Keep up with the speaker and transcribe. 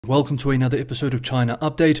Welcome to another episode of China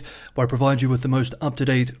Update, where I provide you with the most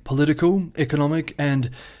up-to-date political, economic, and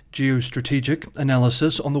geostrategic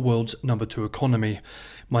analysis on the world's number 2 economy.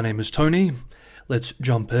 My name is Tony. Let's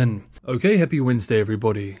jump in. Okay, happy Wednesday,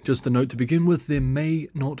 everybody. Just a note to begin with, there may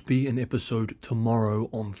not be an episode tomorrow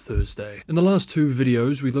on Thursday. In the last 2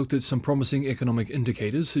 videos, we looked at some promising economic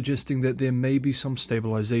indicators suggesting that there may be some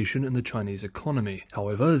stabilization in the Chinese economy.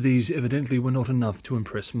 However, these evidently were not enough to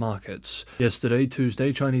impress markets. Yesterday,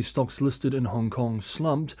 Tuesday, Chinese stocks listed in Hong Kong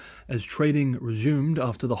slumped as trading resumed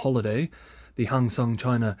after the holiday. The Hang Seng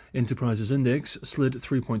China Enterprises Index slid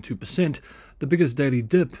 3.2%, the biggest daily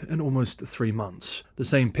dip in almost 3 months. The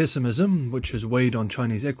same pessimism, which has weighed on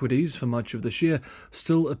Chinese equities for much of this year,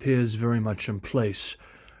 still appears very much in place.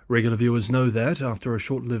 Regular viewers know that, after a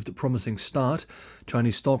short-lived promising start,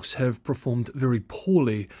 Chinese stocks have performed very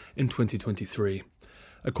poorly in 2023.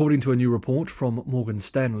 According to a new report from Morgan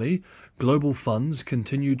Stanley, global funds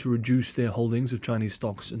continued to reduce their holdings of Chinese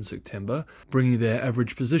stocks in September, bringing their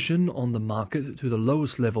average position on the market to the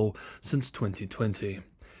lowest level since 2020.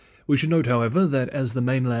 We should note, however, that as the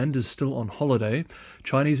mainland is still on holiday,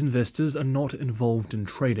 Chinese investors are not involved in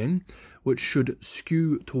trading, which should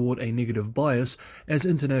skew toward a negative bias as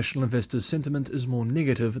international investors' sentiment is more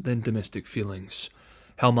negative than domestic feelings.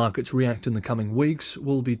 How markets react in the coming weeks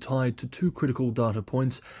will be tied to 2 critical data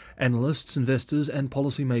points analysts, investors, and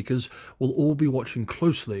policymakers will all be watching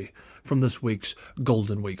closely from this week's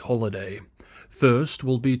Golden Week holiday. First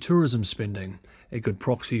will be tourism spending, a good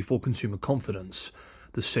proxy for consumer confidence.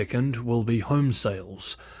 The second will be home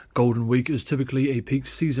sales. Golden Week is typically a peak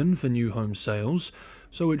season for new home sales,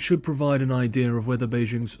 so it should provide an idea of whether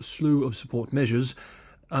Beijing's slew of support measures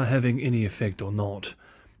are having any effect or not.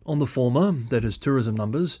 On the former, that is tourism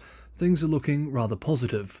numbers, things are looking rather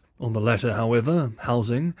positive. On the latter, however,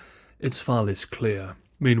 housing, it's far less clear.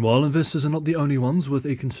 Meanwhile, investors are not the only ones with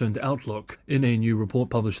a concerned outlook. In a new report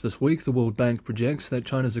published this week, the World Bank projects that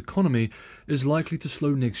China's economy is likely to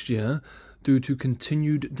slow next year due to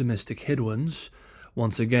continued domestic headwinds,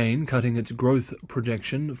 once again cutting its growth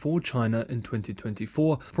projection for China in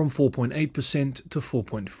 2024 from 4.8% to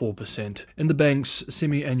 4.4%. In the bank's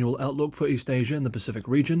semi-annual outlook for East Asia and the Pacific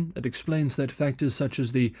region, it explains that factors such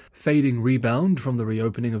as the fading rebound from the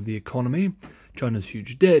reopening of the economy, China's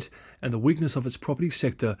huge debt, and the weakness of its property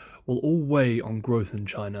sector will all weigh on growth in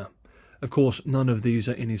China. Of course, none of these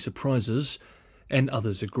are any surprises, and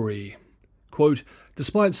others agree. Quote,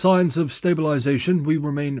 "Despite signs of stabilization, we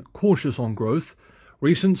remain cautious on growth.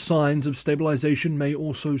 Recent signs of stabilization may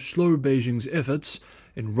also slow Beijing's efforts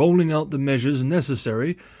in rolling out the measures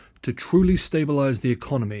necessary to truly stabilize the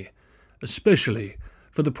economy, especially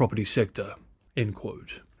for the property sector." End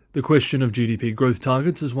quote. The question of GDP growth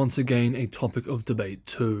targets is once again a topic of debate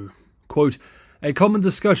too. Quote, "A common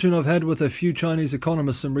discussion I've had with a few Chinese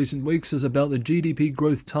economists in recent weeks is about the GDP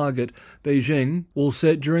growth target Beijing will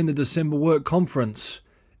set during the December work conference,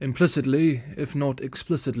 implicitly, if not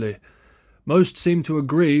explicitly. Most seem to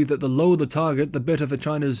agree that the lower the target, the better for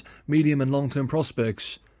China's medium and long-term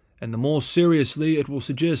prospects, and the more seriously it will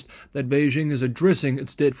suggest that Beijing is addressing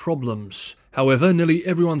its debt problems. However, nearly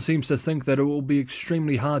everyone seems to think that it will be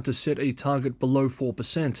extremely hard to set a target below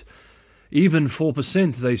 4%. Even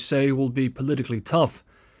 4%, they say, will be politically tough,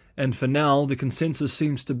 and for now the consensus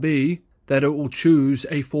seems to be that it will choose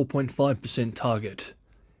a 4.5% target."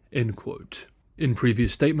 End quote. In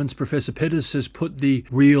previous statements, Professor Pettis has put the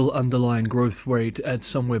real underlying growth rate at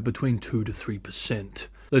somewhere between 2 to 3%.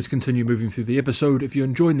 Let's continue moving through the episode. If you're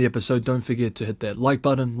enjoying the episode, don't forget to hit that like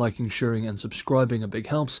button. Liking, sharing, and subscribing a big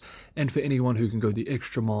helps. And for anyone who can go the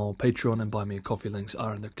extra mile, Patreon and Buy Me a Coffee links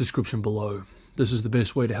are in the description below. This is the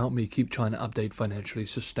best way to help me keep China Update financially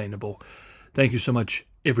sustainable. Thank you so much,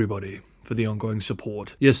 everybody, for the ongoing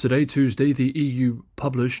support. Yesterday, Tuesday, the EU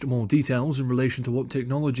published more details in relation to what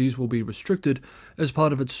technologies will be restricted as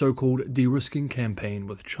part of its so-called de-risking campaign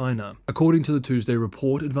with China. According to the Tuesday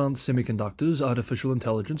report, advanced semiconductors, artificial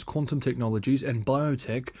intelligence, quantum technologies, and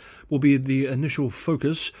biotech will be the initial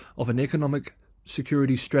focus of an economic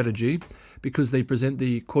security strategy because they present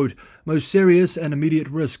the, quote, "most serious and immediate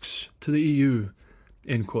risks to the EU,"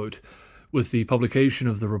 end quote. With the publication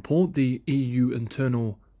of the report, the EU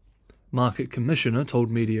Internal Market Commissioner told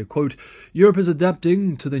media, quote, "Europe is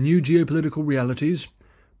adapting to the new geopolitical realities,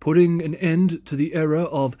 putting an end to the era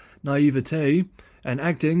of naivete and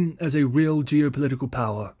acting as a real geopolitical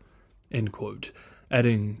power," end quote.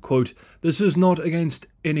 Adding, quote, "This is not against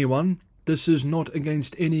anyone. This is not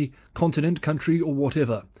against any continent, country, or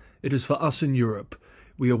whatever. It is for us in Europe.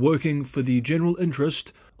 We are working for the general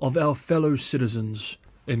interest of our fellow citizens,"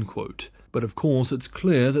 end quote. But of course, it's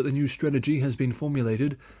clear that the new strategy has been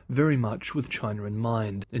formulated very much with China in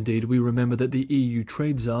mind. Indeed, we remember that the EU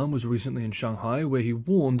trade czar was recently in Shanghai, where he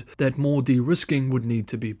warned that more de-risking would need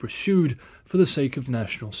to be pursued for the sake of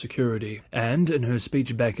national security. And in her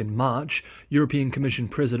speech back in March, European Commission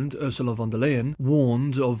President Ursula von der Leyen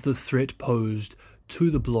warned of the threat posed to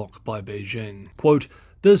the bloc by Beijing. Quote,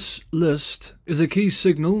 "This list is a key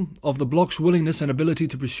signal of the bloc's willingness and ability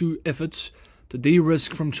to pursue efforts to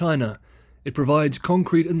de-risk from China. It provides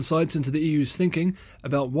concrete insights into the EU's thinking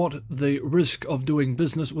about what the risk of doing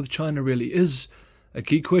business with China really is, a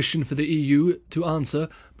key question for the EU to answer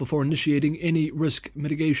before initiating any risk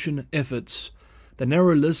mitigation efforts. The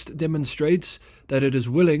narrow list demonstrates that it is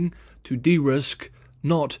willing to de-risk,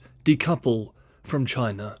 not decouple from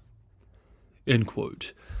China." End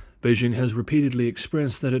quote. Beijing has repeatedly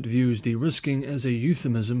expressed that it views de-risking as a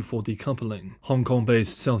euphemism for decoupling. Hong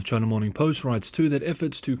Kong-based South China Morning Post writes too that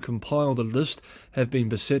efforts to compile the list have been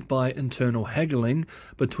beset by internal haggling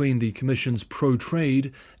between the Commission's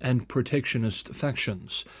pro-trade and protectionist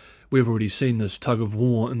factions. We've already seen this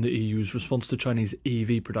tug-of-war in the EU's response to Chinese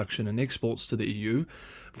EV production and exports to the EU.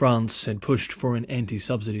 France had pushed for an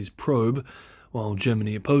anti-subsidies probe, while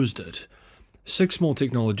Germany opposed it. 6 more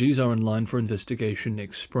technologies are in line for investigation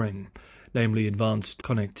next spring, namely advanced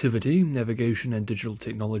connectivity, navigation and digital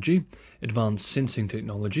technology, advanced sensing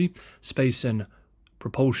technology, space and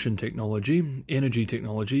propulsion technology, energy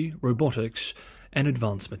technology, robotics, and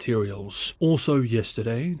advanced materials. Also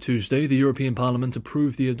yesterday, Tuesday, the European Parliament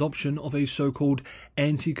approved the adoption of a so-called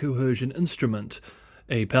anti-coercion instrument,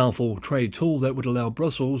 a powerful trade tool that would allow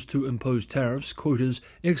Brussels to impose tariffs, quotas,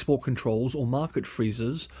 export controls, or market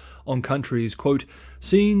freezes on countries, quote,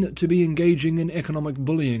 "seen to be engaging in economic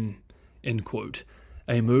bullying," end quote.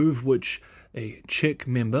 A move which a Czech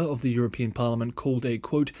member of the European Parliament called a,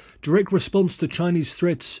 quote, "direct response to Chinese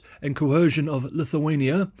threats and coercion of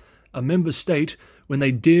Lithuania, a member state, when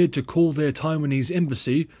they dared to call their Taiwanese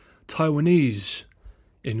embassy Taiwanese,"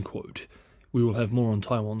 end quote. We will have more on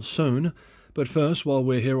Taiwan soon. But first, while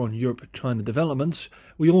we're here on Europe-China developments,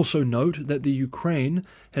 we also note that the Ukraine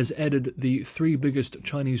has added the 3 biggest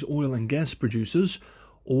Chinese oil and gas producers,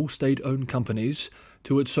 all state-owned companies,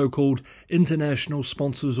 to its so-called International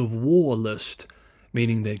Sponsors of War list,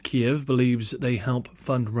 meaning that Kiev believes they help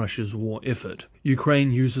fund Russia's war effort.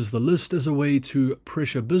 Ukraine uses the list as a way to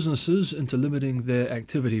pressure businesses into limiting their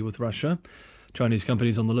activity with Russia. Chinese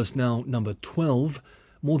companies on the list now number 12,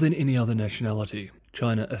 more than any other nationality.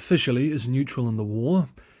 China officially is neutral in the war.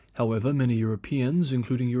 However, many Europeans,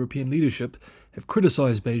 including European leadership, have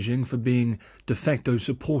criticized Beijing for being de facto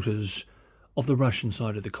supporters of the Russian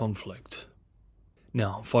side of the conflict.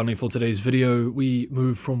 Now, finally for today's video, we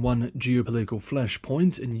move from one geopolitical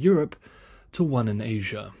flashpoint in Europe to one in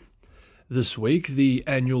Asia. This week, the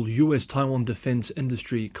annual US-Taiwan Defense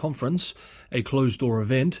Industry Conference, a closed-door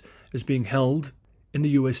event, is being held in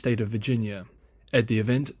the US state of Virginia. At the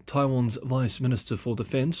event, Taiwan's Vice Minister for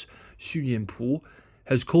Defense, Xu Yanpu,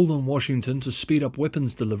 has called on Washington to speed up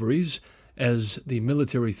weapons deliveries as the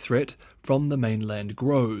military threat from the mainland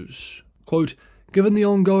grows. Quote, "Given the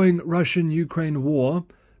ongoing Russian-Ukraine war,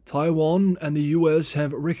 Taiwan and the US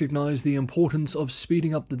have recognized the importance of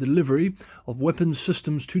speeding up the delivery of weapons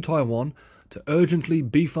systems to Taiwan to urgently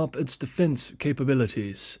beef up its defense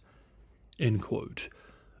capabilities." End quote.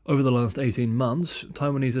 Over the last 18 months,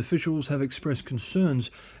 Taiwanese officials have expressed concerns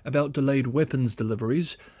about delayed weapons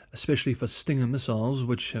deliveries, especially for Stinger missiles,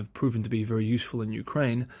 which have proven to be very useful in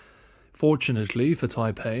Ukraine. Fortunately for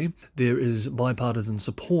Taipei, there is bipartisan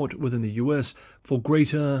support within the US for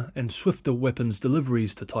greater and swifter weapons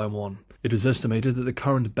deliveries to Taiwan. It is estimated that the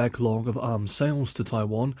current backlog of arms sales to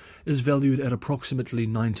Taiwan is valued at approximately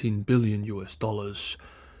 $19 billion.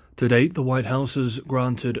 To date, the White House has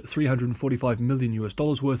granted $345 million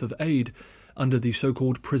worth of aid under the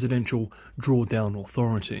so-called Presidential Drawdown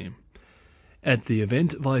Authority. At the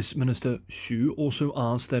event, Vice Minister Xu also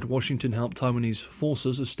asked that Washington help Taiwanese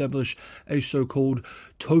forces establish a so-called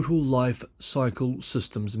Total Life Cycle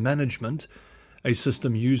Systems Management, a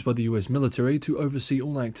system used by the US military to oversee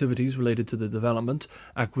all activities related to the development,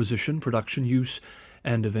 acquisition, production, use,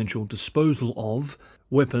 and eventual disposal of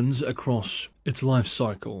weapons across its life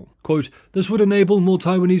cycle. Quote, "This would enable more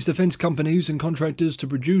Taiwanese defense companies and contractors to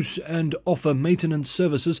produce and offer maintenance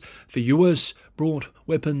services for US-brought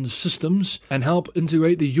weapons systems and help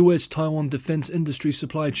integrate the US-Taiwan defense industry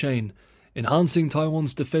supply chain, enhancing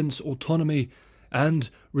Taiwan's defense autonomy and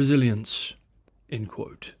resilience." End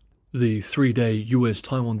quote. The 3-day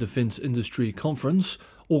US-Taiwan Defense Industry Conference,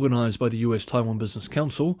 organized by the US-Taiwan Business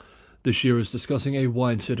Council, this year is discussing a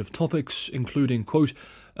wide set of topics, including, quote,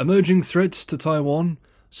 "emerging threats to Taiwan,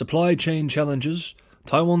 supply chain challenges,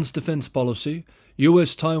 Taiwan's defense policy,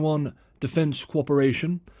 US-Taiwan defense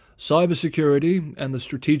cooperation, cybersecurity, and the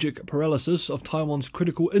strategic paralysis of Taiwan's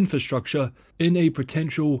critical infrastructure in a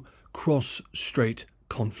potential cross-strait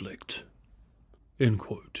conflict. End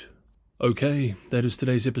quote. Okay, that is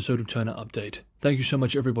today's episode of China Update. Thank you so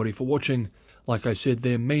much everybody for watching. Like I said,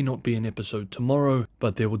 there may not be an episode tomorrow,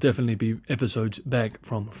 but there will definitely be episodes back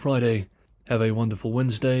from Friday. Have a wonderful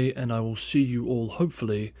Wednesday, and I will see you all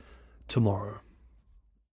hopefully tomorrow.